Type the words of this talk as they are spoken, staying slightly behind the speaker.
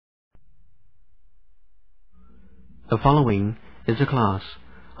The following is a class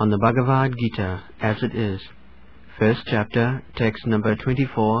on the Bhagavad Gita as it is, first chapter, text number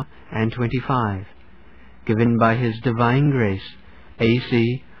 24 and 25, given by His Divine Grace,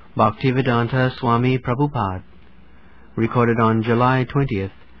 A.C. Bhaktivedanta Swami Prabhupāda, recorded on July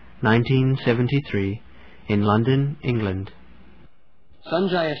 20th, 1973, in London, England.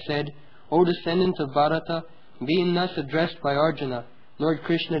 Sanjaya said, O descendants of Bharata, being thus addressed by Arjuna, Lord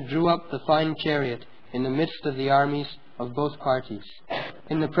Krishna drew up the fine chariot in the midst of the armies of both parties.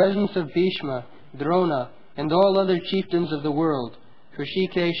 In the presence of Bhishma, Drona, and all other chieftains of the world,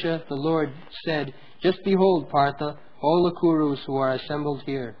 Hrishikesha, the Lord, said, Just behold, Partha, all the Kurus who are assembled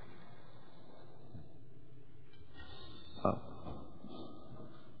here.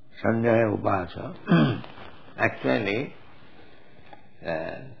 Sanjaya Upasa, actually,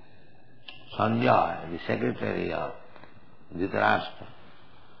 Sanjaya, the secretary of Dhritarashtra,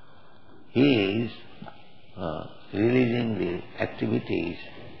 he is releasing the activities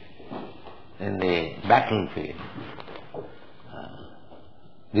in the battlefield.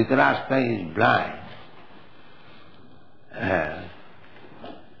 Dhritarashtra is blind.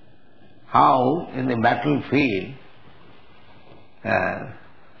 How in the battlefield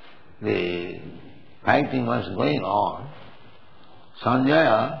the fighting was going on,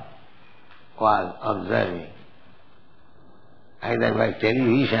 Sanjaya was observing, either by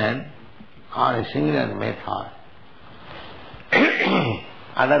television or a similar method.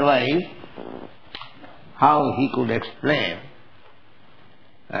 Otherwise, how he could explain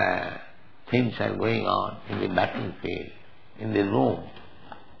things are going on in the battlefield, in the room.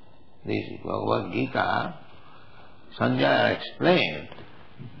 This Bhagavad Gita, Sanjaya explained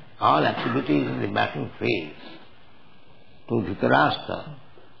all activities in the battlefield to Dhritarashtra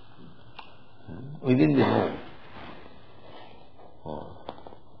within the room.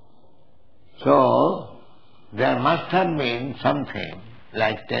 So, there must have been something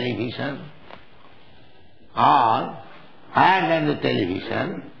like television, or higher than the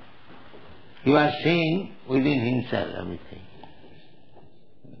television, he was seeing within himself everything.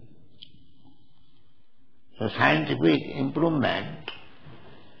 So scientific improvement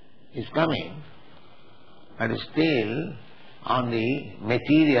is coming, but still on the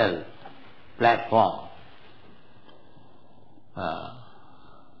material platform.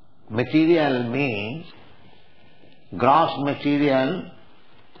 Material means gross material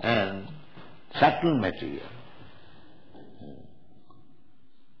and subtle material.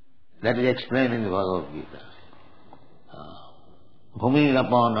 That is explained in the Bhagavad Gita. Bhumi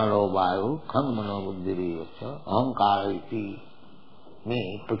rapa naro vayu kham mano buddhiri vacha ahankara iti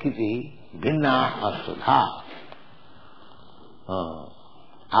me prakriti bhinna astudha.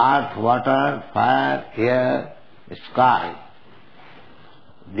 Earth, water, fire, air, sky.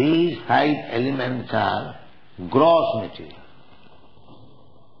 These five elements are gross material.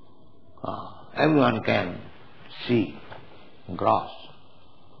 Everyone can see gross.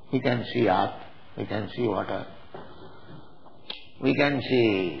 We can see earth, we can see water, we can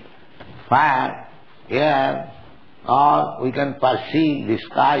see fire, air, or we can perceive the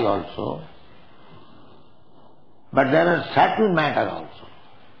sky also. But there are subtle matter also.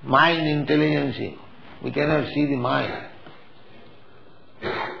 Mind, intelligence, we cannot see the mind.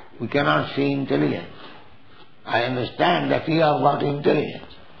 We cannot see intelligence. I understand that you have got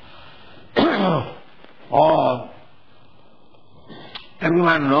intelligence. Or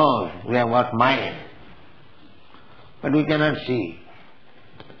everyone knows we have got mind, but we cannot see.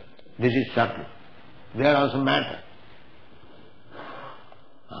 This is subtle. There also matter.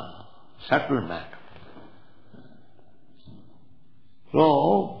 Subtle matter.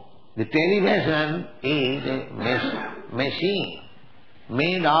 So, the television is a machine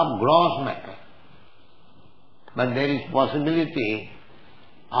made of gross matter. But there is possibility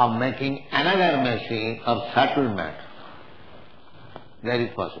of making another machine of subtle matter. There is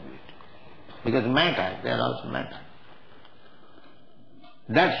possibility. Because matter, there also matter.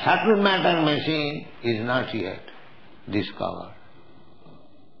 That subtle matter machine is not yet discovered.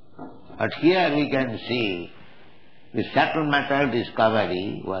 But here we can see the subtle matter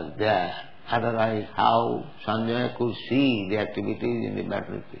discovery was there. Otherwise, how Sanjaya could see the activities in the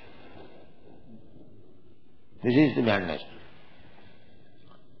battlefield? This is to be understood.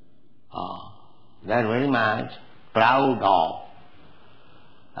 They are very much proud of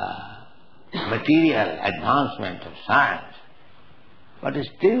material advancement of science, but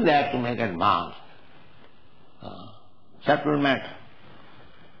still they have to make advance subtle matter.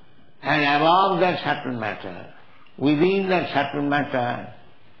 And above that subtle matter, within that subtle matter,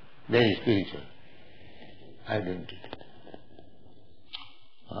 there is spiritual identity.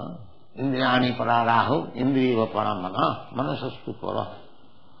 Indriyani pararahu, indriva paramana, manasastu para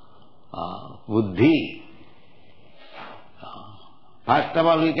buddhi. First of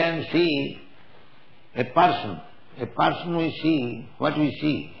all, we can see a person. A person we see, what we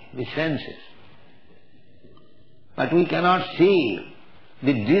see? The senses. But we cannot see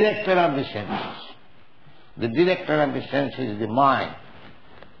the director of the senses. The director of the senses is the mind.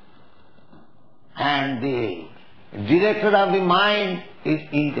 And the director of the mind is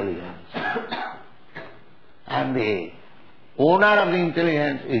intelligence. And the owner of the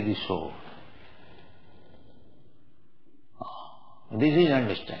intelligence is the soul. This is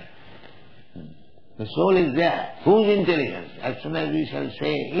understand. The soul is there. Whose intelligence? As soon as we shall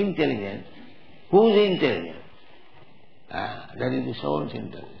say intelligence, whose intelligence? That is the soul's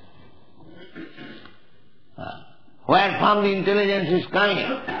intelligence. Where from the intelligence is coming?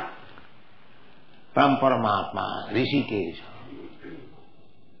 From Paramatma, Rishikesha.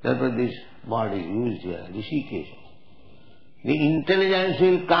 Therefore this word is used here, Rishikesha. The intelligence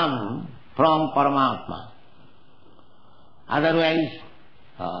will come from Paramatma. Otherwise,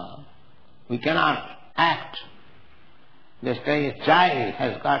 we cannot act. Just as a child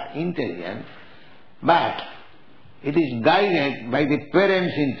has got intelligence, but it is guided by the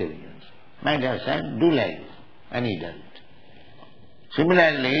parent's intelligence. My dear son, do like this, and he does it.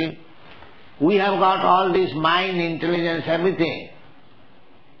 Similarly, we have got all this mind, intelligence, everything,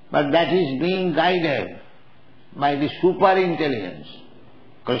 but that is being guided by the super intelligence,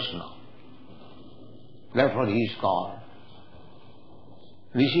 Krishna. Therefore he is called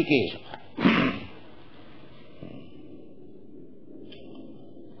Rishikesha.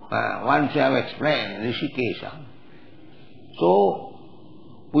 Once I have explained Rishikesha. So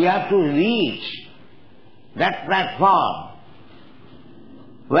we have to reach that platform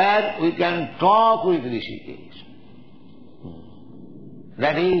where we can talk with Rishikesha.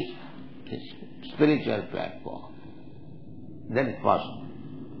 That is the spiritual platform. That is possible.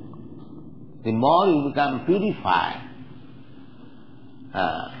 The more you become purified,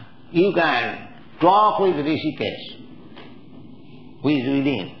 you can talk with Rishikesh, who is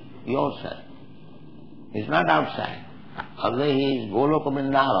within yourself. He is not outside. Although he is Goloka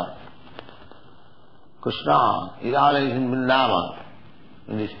Vrindavan, Krishna is always in Vrindavan,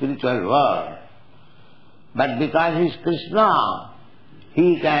 in the spiritual world. But because he is Krishna,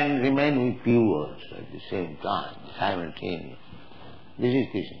 he can remain with you also at the same time, simultaneously. This is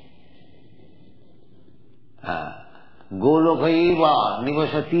Krishna. Golokaiva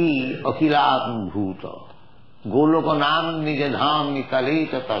nivasati akhilatm bhuta. Goloko nam nijadham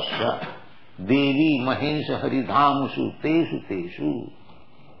nikaleta tasya. Devi mahensa haridhamusu tesu tesu.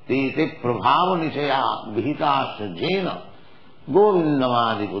 Tete prabhava nichaya vihitasya jena.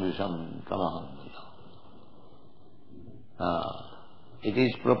 Govindamadi purusham tamahangata. It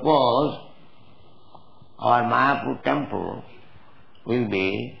is proposed our Mayapur temple will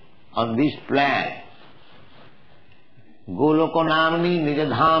be on this plan. Goloko namni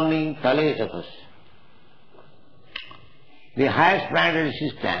nijadhamni tale tatas. The highest planetary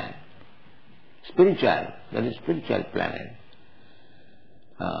system, spiritual, that is spiritual planet,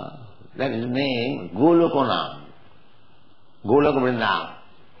 that is named Golokonam, Goloka Vrindavan.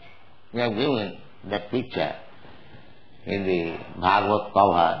 We have given that picture in the Bhagavad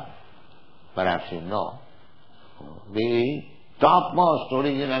cover, perhaps you know. The topmost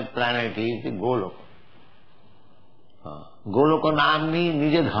original planet is the Goloka. Goloka Namni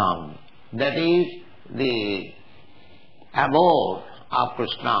Nijadhamni. That is the abode of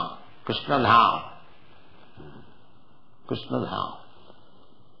Krishna, Krishna Dham. Krishna Dham.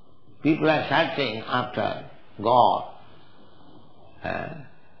 People are searching after God.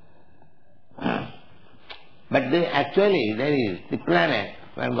 But actually there is the planet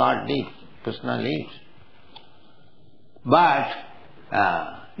where God lives, Krishna lives. But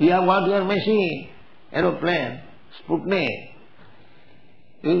you have got your machine, aeroplane, Sputnik.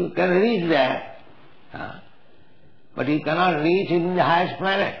 You can reach there. But you cannot reach even the highest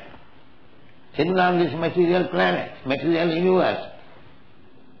planet. Sitting on this material planet, material universe.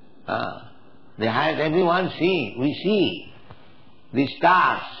 The highest, everyone see, we see the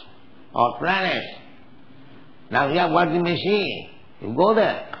stars or planets. Now you have got the machine, you go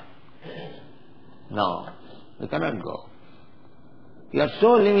there. No, you cannot go. You are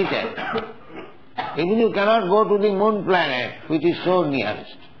so limited. Even you cannot go to the moon planet, which is so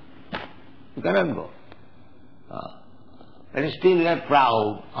nearest. You cannot go. But still we are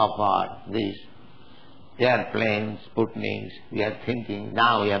proud of these airplanes, Sputniks. We are thinking,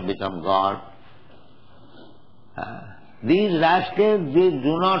 now we have become God. These rascals, they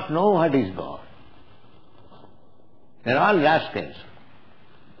do not know what is God. They are all rascals.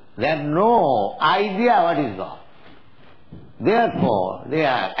 They have no idea what is God. Therefore, they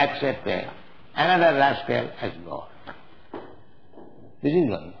are accepted another rascal as God. This is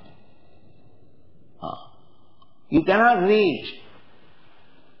going on. You cannot reach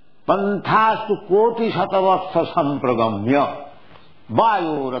Panthastu koti satavatsa sampragamya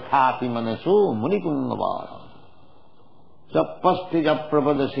vayo rathapi manaso munikungavara sapasti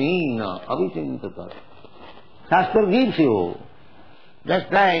japrapadasina avicintata. Shastra gives you,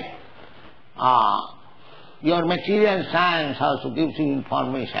 just like your material science also gives you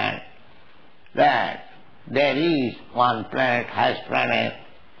information that there is one planet, has planet,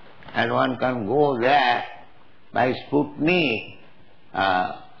 and one can go there by Sputnik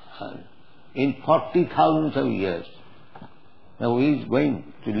in 40,000 of years. Now he is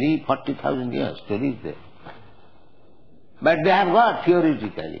going to live 40,000 years to reach there. But they have got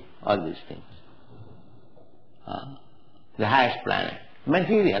theoretically all these things. The highest planet,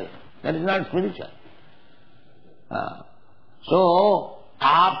 material, that is not spiritual. So,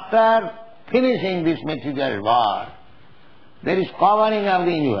 after finishing this material world, there is covering of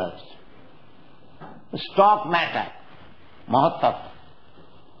the universe. Stock matter, mahatat.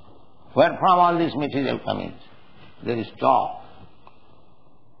 Where from all this material comes? There is stock.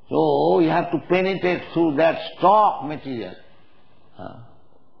 So, you have to penetrate through that stock material.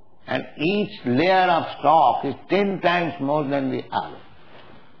 And each layer of stock is 10 times more than the other.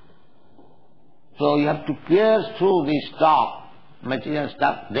 So you have to pierce through the stock, material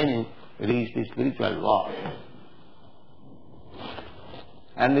stuff, then you reach the spiritual world.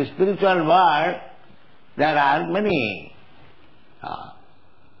 And the spiritual world, there are many.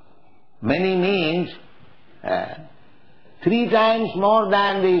 Many means 3 times more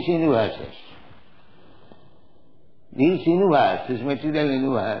than these universes. This universe, this material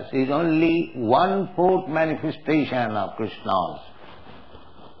universe, is only 1/4 manifestation of Krishna's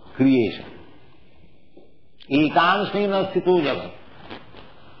creation. Ekansena sthito jagat.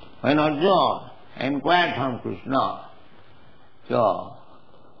 When Arjuna inquired from Krishna, so,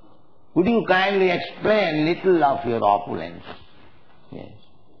 could you kindly explain little of your opulence? Yes.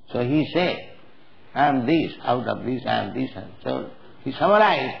 So he said, I am this, out of this I am this. And so he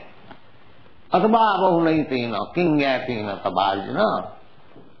summarized, Atva bahunayitena kingyatena tabarjana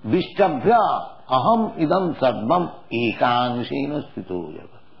vishtabhya aham idam sarvam ekansena sthito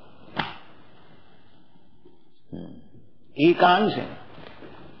jagat. Ekansena.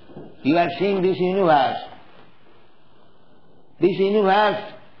 You are seeing this universe. This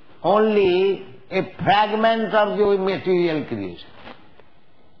universe only a fragment of the material creation.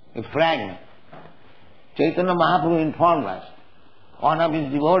 A fragment. Chaitanya Mahaprabhu informed us. One of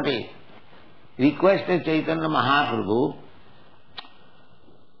his devotees requested Chaitanya Mahaprabhu,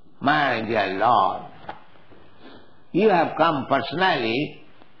 my dear Lord, you have come personally,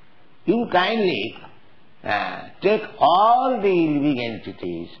 you kindly take all the living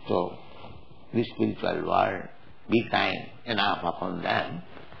entities to the spiritual world, be kind enough upon them.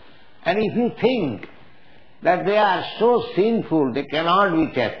 And if you think that they are so sinful they cannot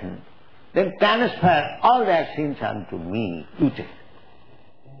be taken, then transfer all their sins unto me. You take.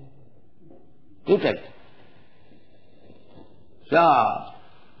 You take. So,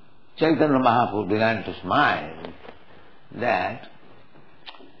 Chaitanya Mahaprabhu began to smile that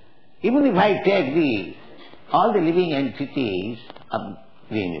even if I take all the living entities of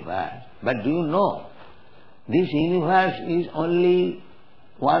the universe, but do you know, this universe is only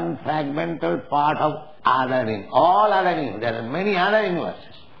one fragmental part of all other universes. There are many other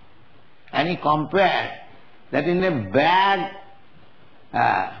universes. And he compared that in a bag,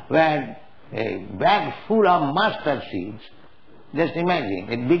 where a bag full of mustard seeds, just imagine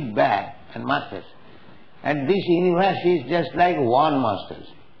a big bag and mustard. And this universe is just like one mustard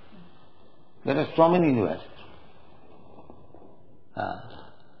seed. There are so many universes.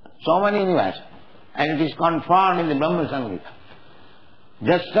 So many universes. And it is confirmed in the Brahma Samhita.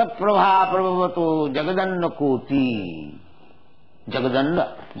 Jasya prabha prabhavato jagadanda koti.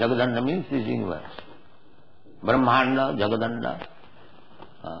 Jagadanda means this universe. Brahmanda, Jagadanda.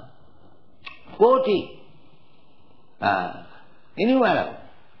 Koti. Innumerable.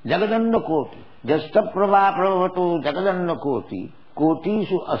 Jagadanda koti. Jasya prabha prabhavato jagadanda koti.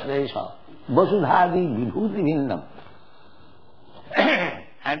 Kotishu asresha. Vasudhadi vibhuti bhinnam.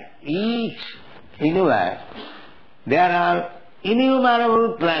 And each universe, there are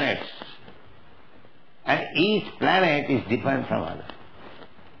innumerable planets. And each planet is different from others.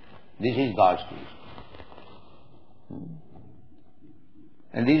 This is God's creation.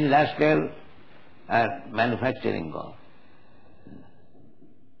 And these rascals are manufacturing God.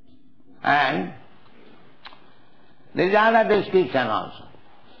 And there is another description also.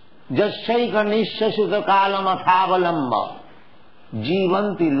 Jasyaika nisya sutta kalama thavalamba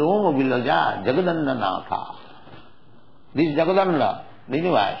jivanti loma vilaja jagadanda natha. This is Jagadanda, the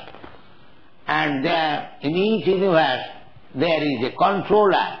universe. And there, in each universe, there is a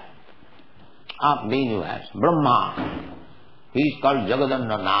controller of the universe, Brahma. He is called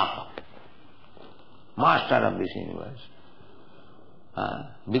Jagadanda Natha, master of this universe.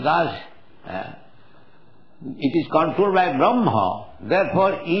 Because it is controlled by Brahma,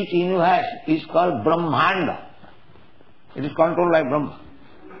 therefore each universe is called Brahmanda. It is controlled by Brahma.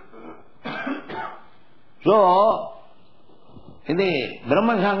 So, in the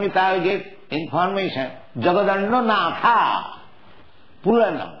Brahma Samhita we get information, Jagadanda Natha,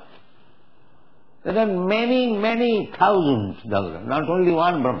 Puranam. There are many thousands Jagadanda, not only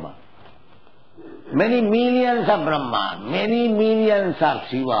one Brahma. Many millions of Brahma, many millions of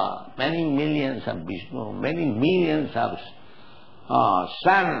Shiva, many millions of Vishnu, many millions of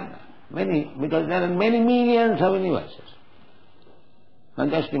sun, because there are many millions of universes. Now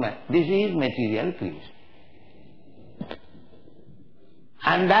just imagine, this is material creation.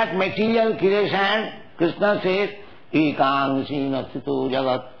 And that material creation, Krishna says, Ekāṅsīna sthito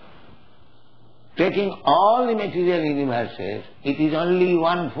jagat. Taking all the material universes, it is only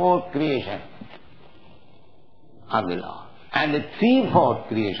 1/4 creation of the Lord. And the 3/4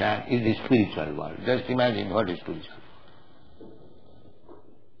 creation is the spiritual world. Just imagine what is spiritual.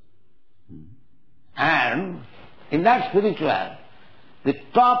 And in that spiritual, the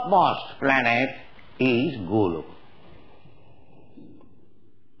topmost planet is Goloka.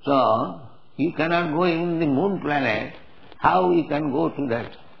 So, you cannot go in the moon planet. How you can go to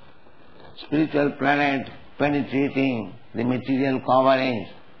that spiritual planet, penetrating the material coverings,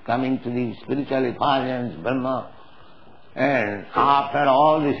 coming to the spiritual effulgence, Brahma, and after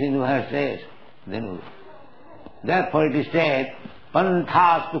all these universes, then therefore it is said,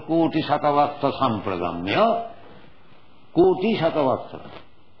 Panthastu koti satavastha sampragamya, koti satavastha,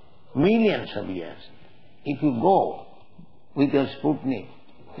 millions of years. If you go with your Sputnik,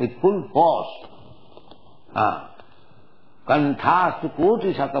 with full force, Panthastu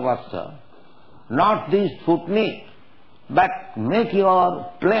koti satavastha, not this Sputnik, but make your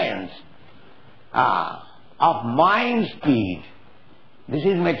planes of mind speed. This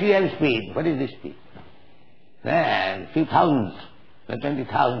is material speed. What is this speed? There, few thousands,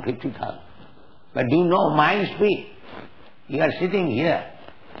 20,000, 50,000. But do you know mind speed? You are sitting here,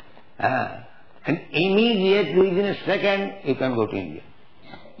 and immediately within a second you can go to India.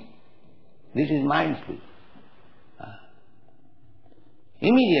 This is mind speed.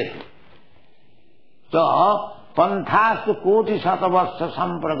 Immediately. So, Panthastu koti satavastha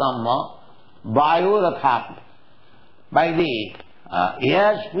sampragamma vayorathapi. By the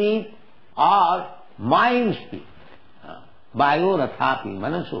air speed or mind speed. Vayorathapi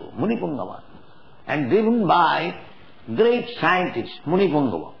manaso munipungava. And driven by great scientists,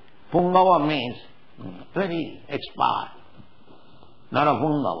 Munipungava. Pungava means very expert, not a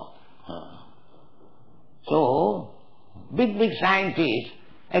Pungava. So, big scientists,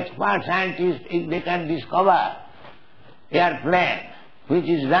 expert scientists, if they can discover airplane which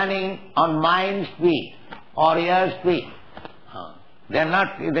is running on mind speed or air speed,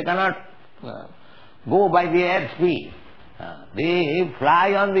 they cannot go by the air speed. They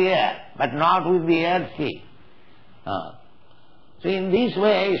fly on the air, but not with the air speed. So in this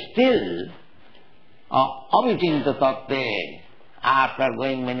way, still, avitinta tatte, after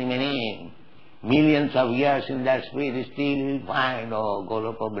going many millions of years in that speed, still you will find,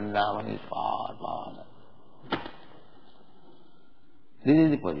 Goloka Vrindavan is far. This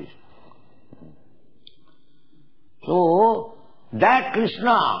is the position. So, that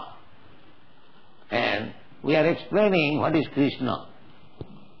Krishna, and we are explaining what is Krishna.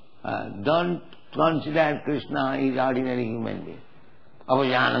 Don't consider Krishna is ordinary human being.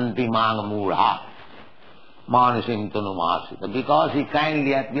 Avajananti māṅa mānasim tanumasita. Because he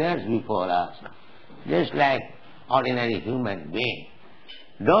kindly appears before us, just like ordinary human being.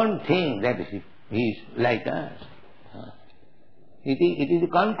 Don't think that he is like us. It is a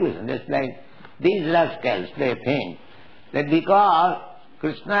conclusion, just like these rascals, they think that because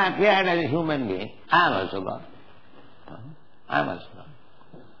Krishna appeared as a human being, I am also God. I am also God.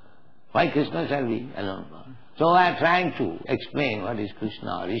 Why Krishna shall be alone God? So I am trying to explain what is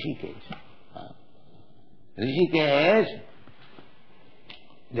Krishna, Rishikesh. Rishikesh,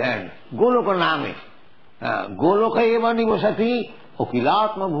 then Goloka Name. Goloka eva nivasati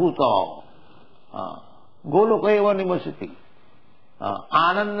okilatma bhuta. Goloka eva nivasati.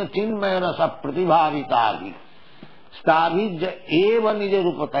 Ananda chinmayana sa pratibhavitagi. Stabhijya eva nija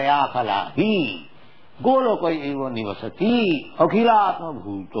rupataya khala. He Golokaya eva nivasati akhilatma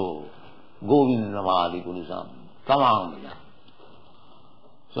bhuto govindamadi purusam tamam bhaja.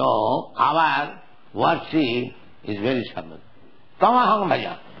 So our worship is very simple. Tamaham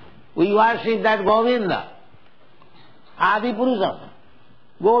bhaja. We worship that Govinda, Adi Purusam,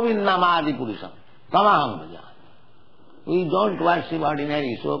 Govindam Adi Purusam, Tamaham bhaja. We don't worship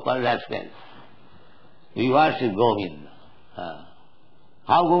ordinary so-called rascals. We worship Govinda.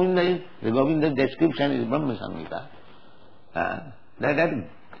 How Govinda is? The Govinda description is Brahma Samhita.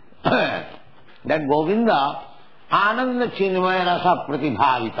 That Govinda, Ananda Chinmaya Rasa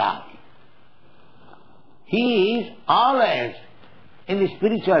Pratibhavita. He is always in the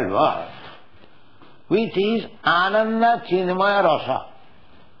spiritual world, which is Ananda Chinmaya Rasa.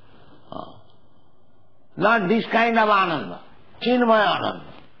 Not this kind of Ananda, Chinmaya Ananda.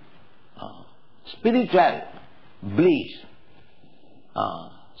 Spiritual bliss.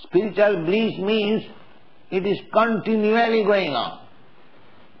 Spiritual bliss means it is continually going on.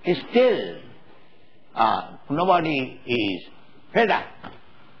 Still, nobody is fed up.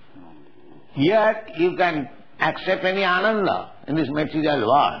 Yet you can accept any Ananda in this material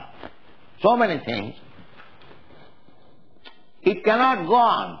world. So many things. It cannot go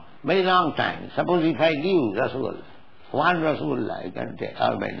on very long time. Suppose if I give Rasgulla, one Rasgulla you can take,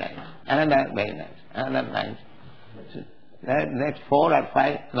 or very nice, another very nice, another nice. Next 4 or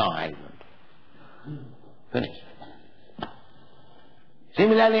 5, no, I don't. Finish.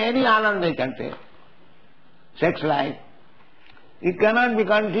 Similarly, any Ananda you can take. Sex life, it cannot be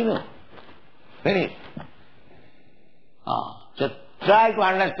continued. Finish. So try to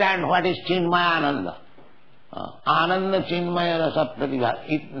understand what is Chinmaya Ananda. Ananda Chinmaya Rasa Pratibha.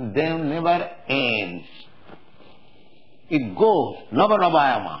 It then never ends. It goes,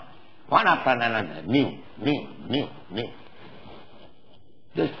 Nava, one after another, new.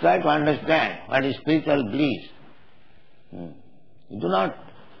 Just try to understand what is spiritual bliss. Do not,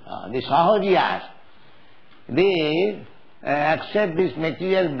 the Sahajiyas, they accept this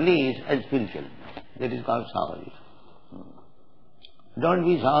material bliss as spiritual. That is called Sahajiya. Don't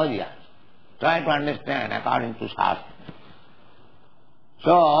be Sahajiyas. Try to understand according to Shastra.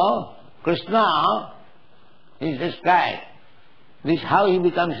 So, Krishna is described. This is how he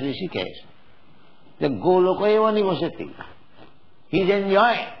becomes Rishikesh. The Golokaya Nivasati. He is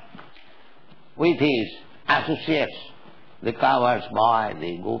enjoying with his associates, the cowards boy,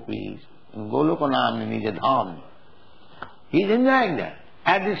 the gopis, in Golokanam Nijadham. He is enjoying that.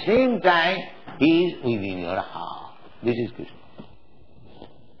 At the same time, he is within your heart. This is Krishna.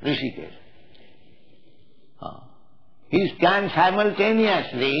 Rishikesh. He stands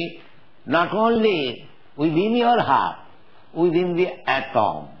simultaneously not only within your heart, within the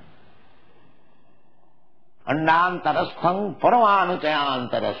atom. Andantarastham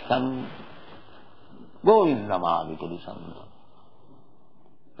paramanuchayantarastham govindamadi purusam.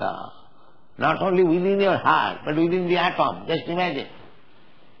 Not only within your heart, but within the atom. Just imagine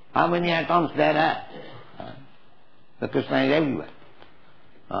how many atoms there are. The Krishna is everywhere.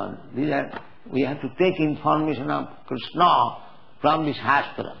 We have to take information of Krishna from the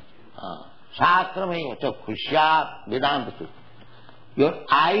Shastra. Shastra means Chakshushya Vedanta. Your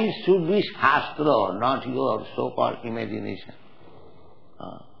eyes should be Shastra, not your so-called imagination.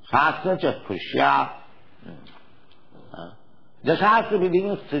 Shastra Chakshushya. Jasastra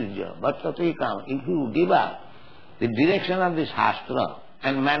vidhimustirja, bhattatikam. If you give up the direction of the Shastra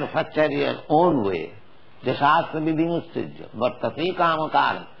and manufacture your own way, jasastra vidhimustirja, bhattatikam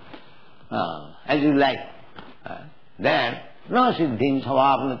karam, as you like, then no siddhim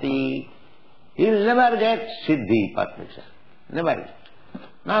savapnati. He will never get siddhi, perfection. Never get.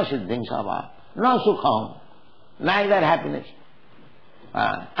 No siddhim savap, no sukham, neither happiness.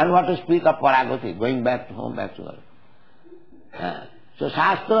 And what to speak of paragati, going back to home, back to earth. So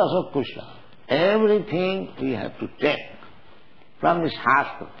Shastra of Krishna, everything we have to take from the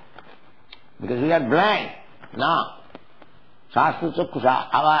Shastra. Because we are blind. Now, Shastra Chakshusa,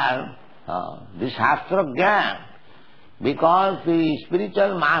 our the Shastra Gyan, because the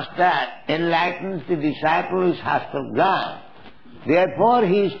spiritual master enlightens the disciple with Shastra Gyan, therefore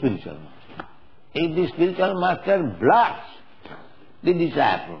he is spiritual master. If the spiritual master blocks the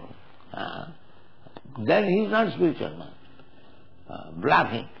disciple, then he is not spiritual master.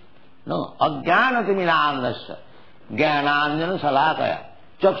 Blocking. No. Ajnanati minandasya jnananjana salakaya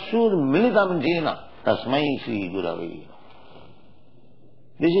chakshur militam jena tasmai Sri Gurave.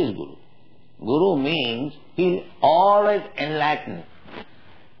 This is Guru. Guru means he will always enlighten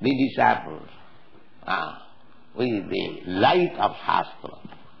the disciples with the light of Shastra.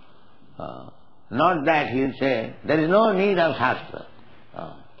 Not that he will say, there is no need of Shastra.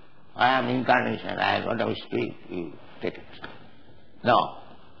 I am incarnation, I have got to speak, you take it. No,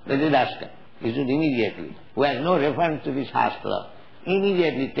 that is rascal. You should immediately, who has no reference to the Shastra,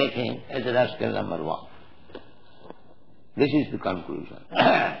 immediately take him as a rascal number one. This is the conclusion.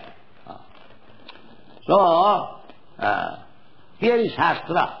 So, here is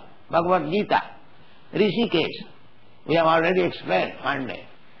Shastra, Bhagavad Gita, Rishikesh. We have already explained one day.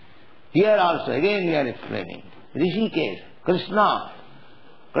 Here also, again we are explaining. Rishikesh, Krishna.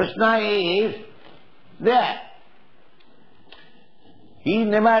 Krishna is there. He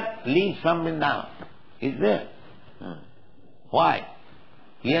never leaves from Vrindavan. He is there. Why?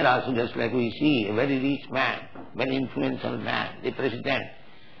 Here also, just like we see a very rich man, very influential man, the president,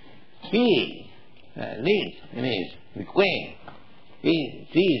 he lives in the Queen. She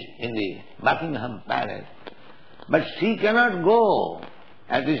is in the Buckingham Palace. But she cannot go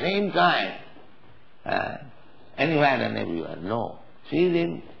at the same time anywhere and everywhere. No. She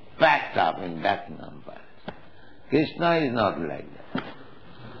is packed up in Buckingham Palace. Krishna is not like that.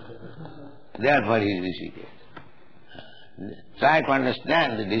 Therefore he is Rishikesh. Try to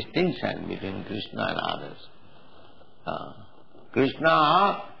understand the distinction between Krishna and others.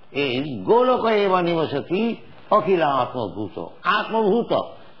 Krishna is Goloka eva nivasati akhila atma bhuta. Atma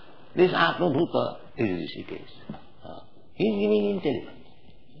bhuta. This atma bhuta is Rishikesh. He is giving intelligence.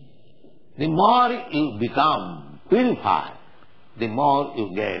 The more you become purified, the more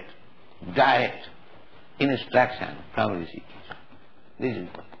you get direct instruction from Rishikesh. This is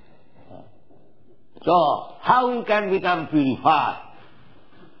what. So, how you can become purified?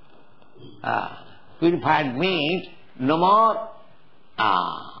 Purified means no more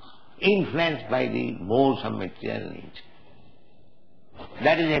influenced by the modes of material nature.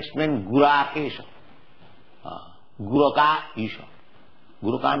 That is explained Gurakesha. Guraka Isha.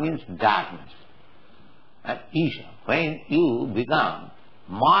 Guraka means darkness. And Isha, when you become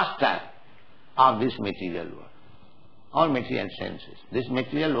master of this material world, all material senses. This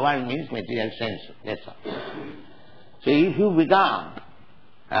material world means material senses, that's all. So if you become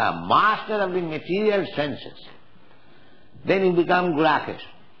a master of the material senses, then you become Gurakesh.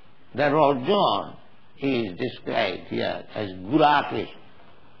 The Arjuna is described here as Gurakesh.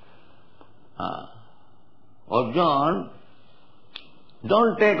 Arjuna,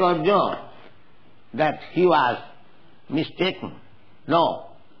 don't take Arjuna that he was mistaken. No,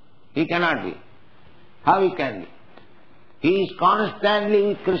 he cannot be. How he can be? He is constantly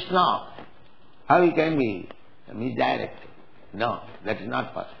with Krishna. How he can be misdirected? No, that is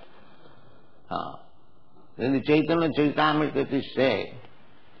not possible. In the Chaitanya Charitamrita it is said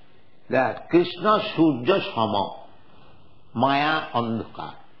that Krishna Surya Sama Maya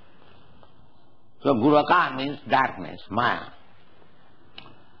Andhakar. So Guraka means darkness, Maya.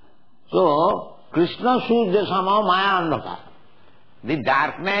 So Krishna Surya Sama Maya Andhakar. The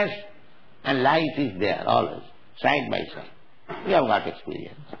darkness and light is there always, side by side. We have got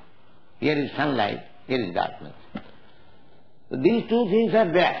experience. Here is sunlight, here is darkness. So these two things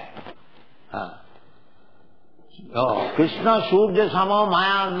are there. So Krishna Surya Sama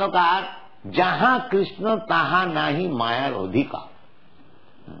Maya Andhakar, Jaha Krishna Taha Nahi Maya Odhika.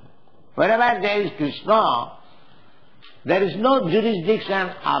 Wherever there is Krishna, there is no jurisdiction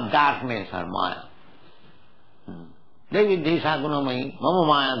of darkness or Maya. Devi Desha Gunamayi Mama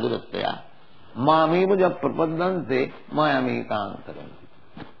Maya Duratya Mamiva Jab Prapadante Mayami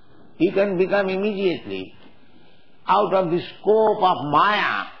Kantaranti. He can become immediately out of the scope of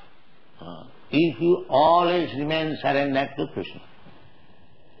Maya if you always remain surrendered to Krishna.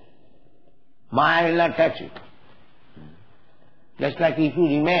 Maya will not touch you. Just like if you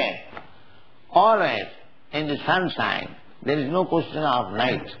remain always in the sunshine, there is no question of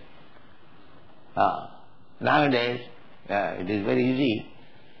night. Nowadays, it is very easy.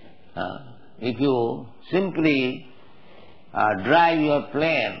 If you simply drive your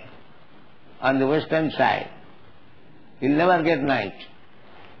plane on the western side, you'll never get night.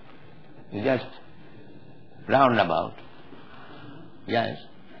 You just roundabout. Yes,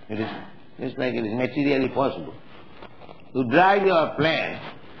 it is just like it is materially possible. You drive your plane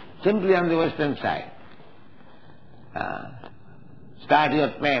simply on the western side. Start your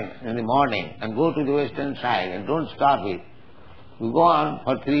plane in the morning and go to the western side and don't stop it. You go on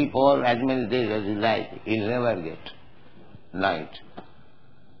for 3, 4, as many days as you like. You'll never get night.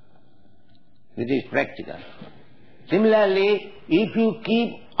 It is practical. Similarly, if you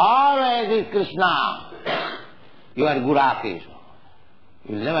keep always with Krishna, you are Gurakesh.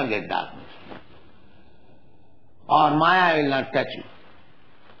 You will never get darkness. Or Maya will not touch you.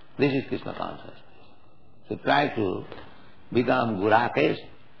 This is Krishna consciousness. So try to become Gurakesh.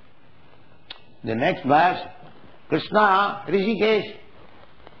 The next verse, Krishna, Rishikesh.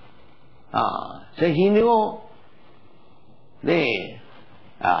 So he knew the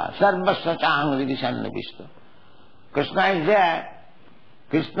sarvasya chang vidisannavishta. Krishna is there.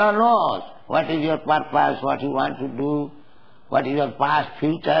 Krishna knows what is your purpose, what you want to do, what is your past,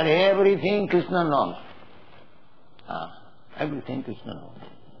 future, everything Krishna knows. Everything Krishna knows.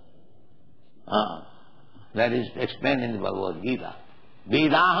 That is explained in the Bhagavad Gita.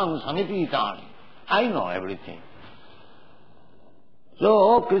 Vedaham samiti tani. I know everything.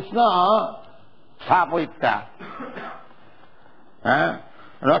 So Krishna sthapayitta.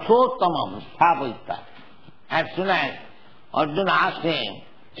 Rathottamam sthapayitta. As soon as Arjuna asked him,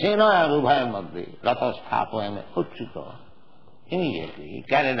 Senaya rubhaya madhya ratha sthapayame uchito. Immediately he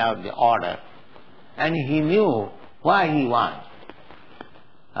carried out the order and he knew why he wants.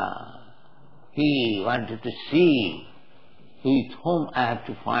 He wanted to see with whom I have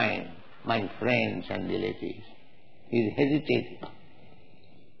to find my friends and relatives. He is hesitating.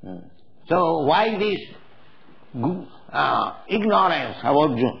 So why this ignorance of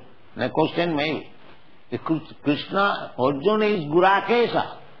Arjuna? The question may be, Krishna, Arjuna is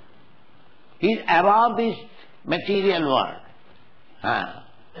Gurakesa. He is above this material world.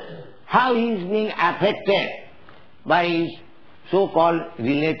 How he is being affected by his so-called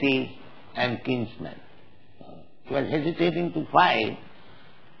relatives and kinsmen. He was hesitating to fight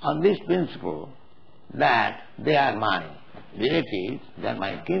on this principle that they are my relatives, they are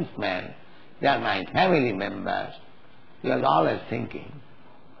my kinsmen, they are my family members. He was always thinking.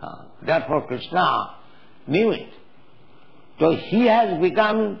 Therefore Krishna knew it. So he has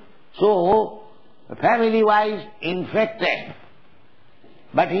become so family-wise infected.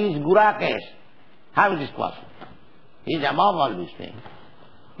 But he is Gurakes. How it is possible? He is above all these things.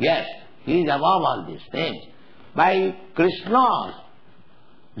 Yes, he is above all these things. By Krishna's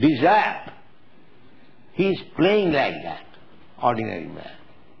desire, he is playing like that, ordinary man.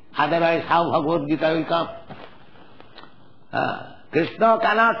 Otherwise, how Bhagavad Gita will come? Krishna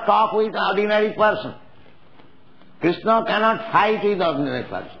cannot talk with ordinary person. Krishna cannot fight with ordinary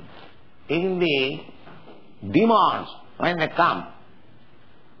person. Even the demons, when they come,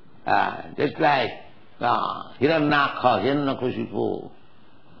 just like Hiranyakha, Hiranyakashipu,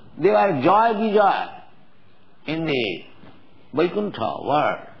 they were joy vijay in the Vaikuntha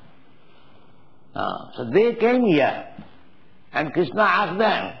world. So they came here and Krishna asked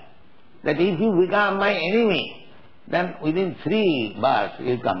them that if you become my enemy, then within 3 births you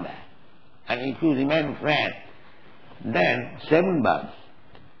will come back. And if you remain friend, then 7 births.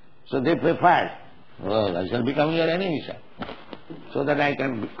 So they preferred, well, I shall become your enemy, sir, so that I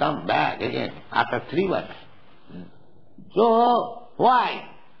can come back again after 3 births. So, why?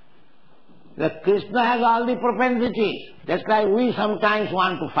 That Krishna has all the propensities, just like we sometimes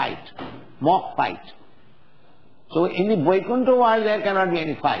want to fight, mock fight. So in the Vaikuntha world there cannot be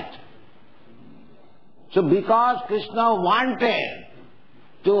any fight. So because Krishna wanted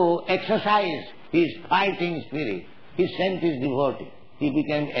to exercise his fighting spirit, he sent his devotee. He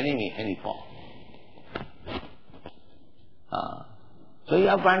became enemy and he fought. So you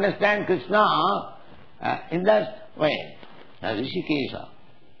have to understand Krishna in that way. Rishikesha,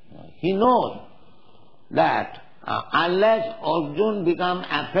 he knows that unless Arjuna become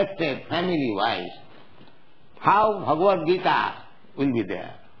affected family-wise, how Bhagavad Gita will be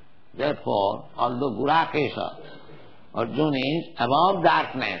there. Therefore, although Gurakesha, Arjuna is above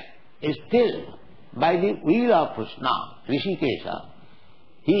darkness, still by the will of Krishna, Rishikesha,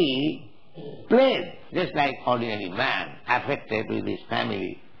 he played just like ordinary man, affected with his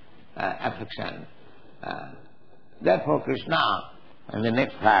family affection. Therefore Krishna, in the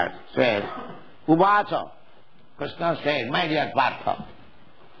next verse, says, Uvacha, Krishna said, my dear Partha,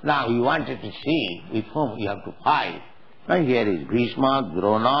 now you wanted to see with whom you have to fight. Now here is Bhishma,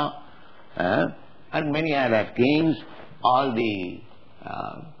 Drona, and many other kings, all the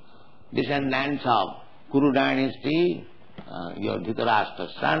descendants of Kuru dynasty, your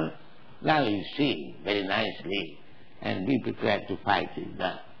Dhritarashtra's son. Now you see very nicely and be prepared to fight with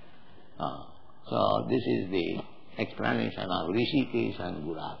them. So this is the explanation of Rishikesh and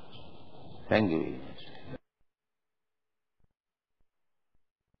Gurak. Thank you very much.